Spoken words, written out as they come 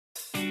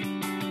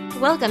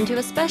Welcome to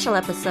a special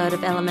episode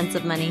of Elements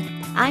of Money.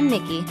 I'm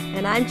Nikki.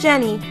 And I'm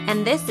Jenny.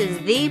 And this is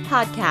the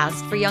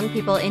podcast for young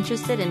people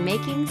interested in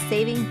making,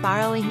 saving,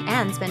 borrowing,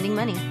 and spending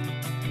money.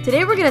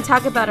 Today we're going to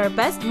talk about our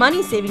best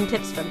money-saving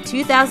tips from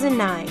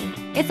 2009.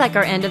 It's like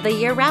our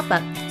end-of-the-year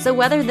wrap-up. So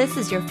whether this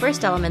is your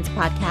first Elements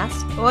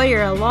podcast, or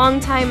you're a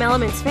longtime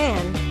Elements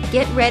fan,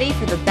 get ready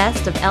for the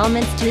best of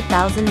Elements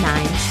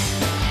 2009.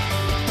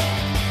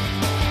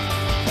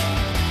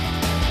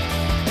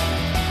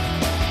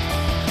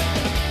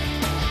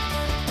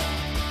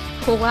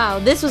 Wow,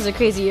 this was a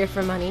crazy year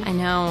for money. I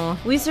know.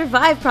 We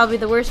survived probably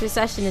the worst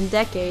recession in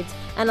decades,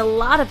 and a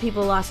lot of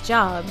people lost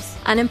jobs.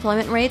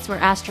 Unemployment rates were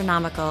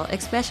astronomical,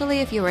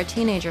 especially if you were a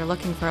teenager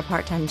looking for a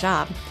part-time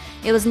job.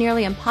 It was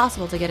nearly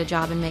impossible to get a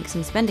job and make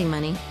some spending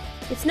money.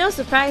 It's no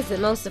surprise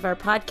that most of our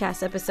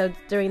podcast episodes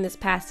during this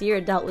past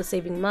year dealt with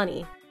saving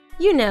money.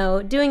 You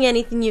know, doing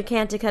anything you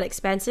can to cut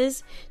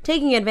expenses,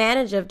 taking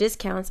advantage of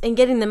discounts, and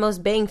getting the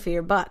most bang for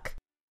your buck.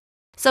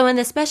 So in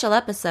this special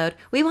episode,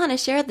 we want to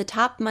share the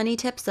top money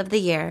tips of the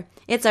year.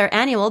 It's our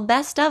annual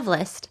best of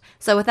list.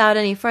 So without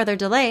any further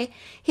delay,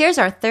 here's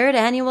our third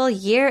annual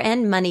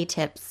year-end money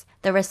tips,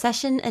 the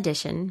recession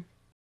edition.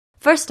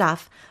 First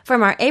off,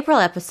 from our April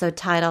episode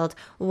titled,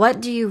 What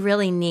Do You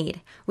Really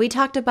Need?, we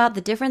talked about the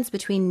difference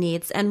between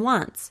needs and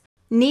wants.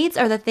 Needs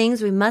are the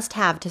things we must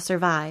have to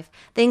survive,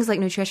 things like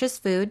nutritious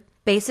food,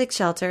 basic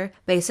shelter,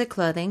 basic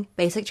clothing,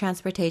 basic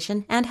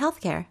transportation, and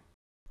healthcare.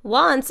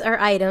 Wants are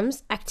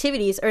items,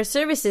 activities, or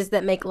services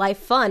that make life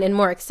fun and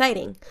more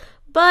exciting.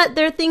 But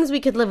they're things we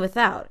could live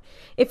without.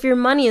 If your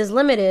money is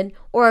limited,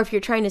 or if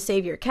you're trying to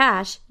save your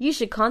cash, you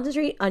should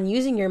concentrate on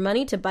using your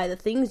money to buy the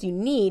things you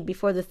need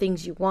before the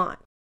things you want.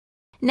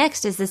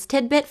 Next is this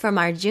tidbit from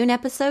our June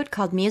episode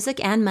called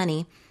Music and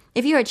Money.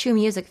 If you're a true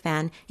music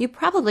fan, you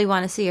probably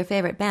want to see your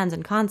favorite bands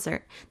in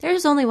concert.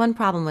 There's only one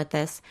problem with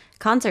this.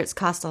 Concerts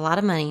cost a lot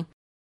of money.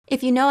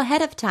 If you know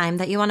ahead of time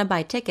that you want to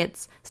buy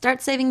tickets, start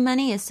saving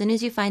money as soon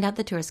as you find out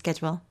the tour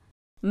schedule.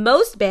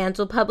 Most bands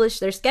will publish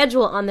their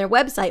schedule on their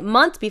website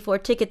months before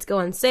tickets go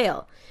on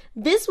sale.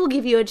 This will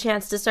give you a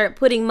chance to start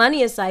putting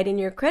money aside in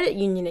your credit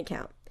union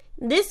account.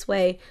 This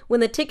way,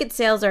 when the ticket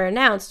sales are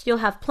announced, you'll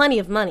have plenty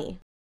of money.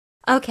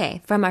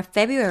 Okay, from our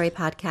February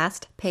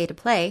podcast, Pay to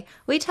Play,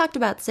 we talked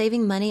about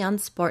saving money on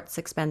sports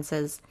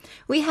expenses.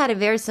 We had a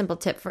very simple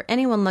tip for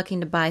anyone looking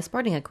to buy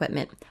sporting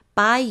equipment.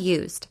 Buy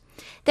used.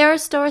 There are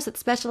stores that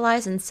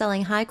specialize in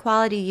selling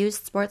high-quality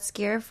used sports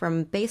gear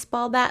from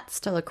baseball bats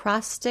to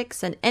lacrosse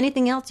sticks and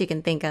anything else you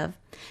can think of.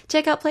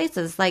 Check out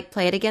places like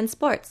Play It Again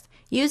Sports,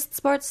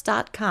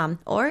 usedsports.com,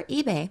 or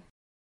eBay.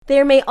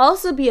 There may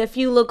also be a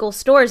few local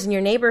stores in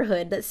your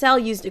neighborhood that sell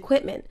used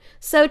equipment,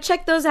 so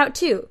check those out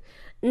too.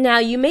 Now,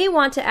 you may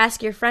want to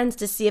ask your friends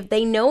to see if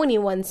they know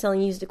anyone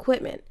selling used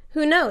equipment.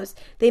 Who knows?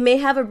 They may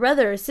have a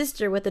brother or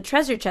sister with a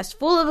treasure chest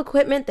full of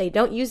equipment they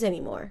don't use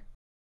anymore.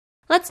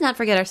 Let's not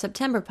forget our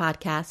September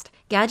podcast,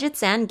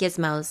 Gadgets and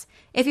Gizmos.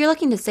 If you're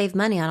looking to save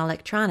money on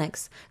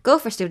electronics, go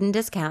for student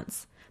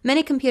discounts.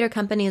 Many computer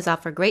companies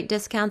offer great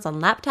discounts on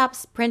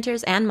laptops,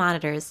 printers, and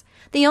monitors.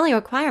 The only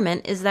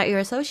requirement is that you're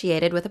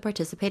associated with a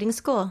participating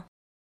school.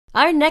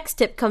 Our next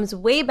tip comes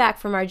way back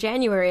from our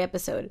January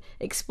episode,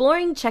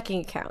 Exploring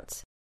Checking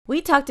Accounts. We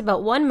talked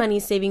about one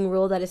money-saving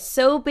rule that is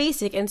so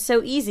basic and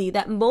so easy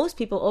that most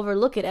people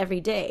overlook it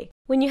every day.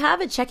 When you have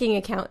a checking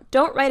account,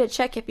 don't write a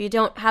check if you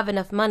don't have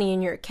enough money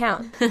in your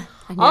account.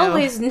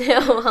 Always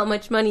know how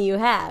much money you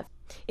have.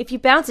 If you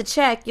bounce a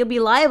check, you'll be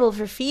liable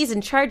for fees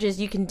and charges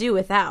you can do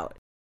without.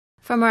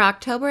 From our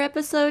October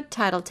episode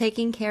titled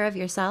Taking Care of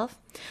Yourself,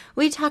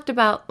 we talked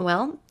about,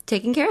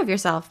 taking care of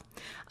yourself.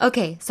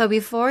 Okay, so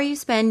before you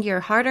spend your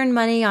hard-earned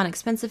money on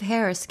expensive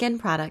hair or skin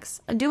products,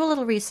 do a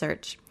little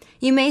research.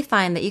 You may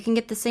find that you can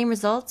get the same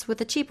results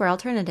with a cheaper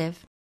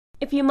alternative.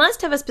 If you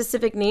must have a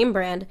specific name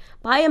brand,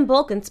 buy in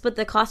bulk and split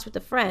the cost with a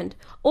friend,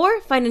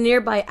 or find a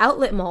nearby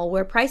outlet mall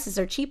where prices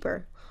are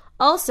cheaper.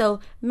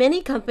 Also,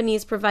 many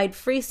companies provide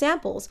free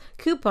samples,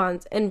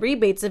 coupons, and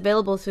rebates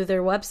available through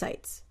their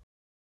websites.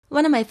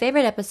 One of my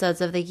favorite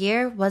episodes of the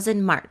year was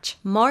in March.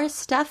 More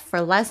stuff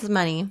for less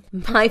money.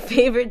 My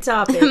favorite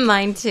topic.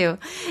 Mine too.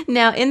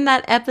 Now, in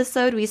that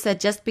episode, we said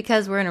just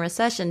because we're in a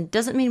recession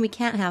doesn't mean we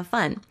can't have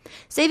fun.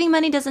 Saving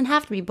money doesn't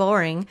have to be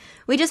boring.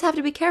 We just have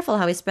to be careful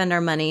how we spend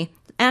our money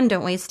and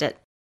don't waste it.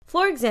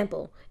 For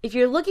example, if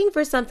you're looking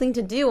for something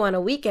to do on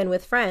a weekend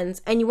with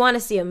friends and you want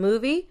to see a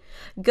movie,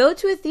 go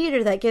to a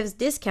theater that gives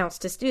discounts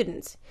to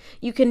students.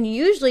 You can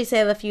usually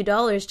save a few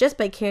dollars just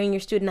by carrying your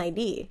student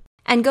ID.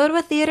 And go to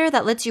a theater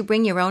that lets you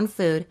bring your own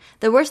food.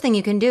 The worst thing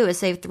you can do is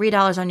save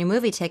 $3 on your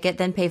movie ticket,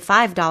 then pay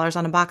 $5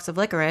 on a box of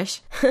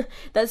licorice.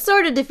 That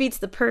sort of defeats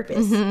the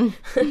purpose.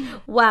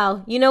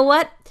 Wow, you know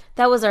what?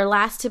 That was our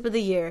last tip of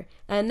the year.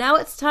 And now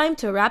it's time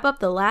to wrap up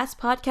the last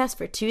podcast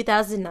for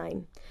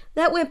 2009.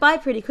 That went by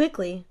pretty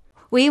quickly.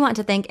 We want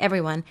to thank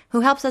everyone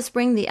who helps us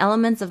bring the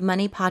Elements of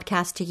Money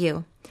podcast to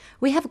you.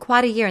 We have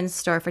quite a year in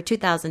store for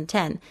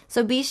 2010,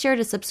 so be sure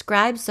to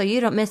subscribe so you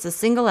don't miss a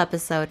single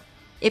episode.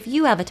 If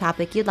you have a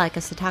topic you'd like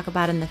us to talk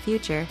about in the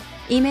future,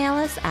 email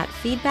us at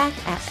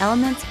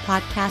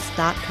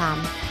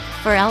feedback@elementspodcast.com.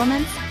 For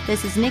Elements,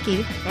 this is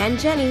Nikki and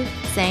Jenny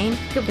saying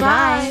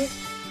goodbye.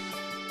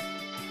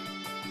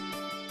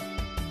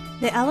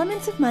 The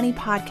Elements of Money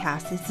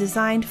podcast is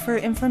designed for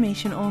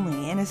information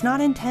only and is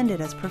not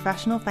intended as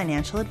professional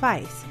financial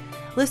advice.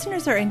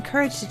 Listeners are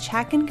encouraged to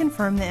check and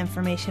confirm the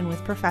information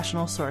with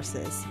professional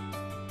sources.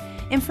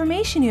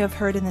 Information you have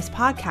heard in this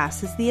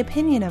podcast is the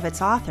opinion of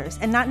its authors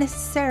and not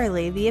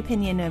necessarily the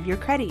opinion of your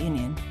credit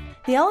union.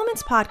 The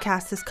Elements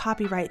podcast is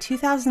copyright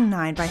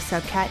 2009 by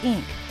Subcat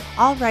Inc.,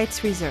 all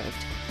rights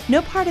reserved.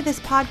 No part of this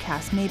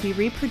podcast may be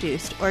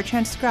reproduced or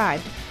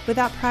transcribed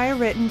without prior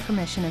written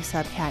permission of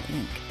Subcat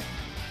Inc.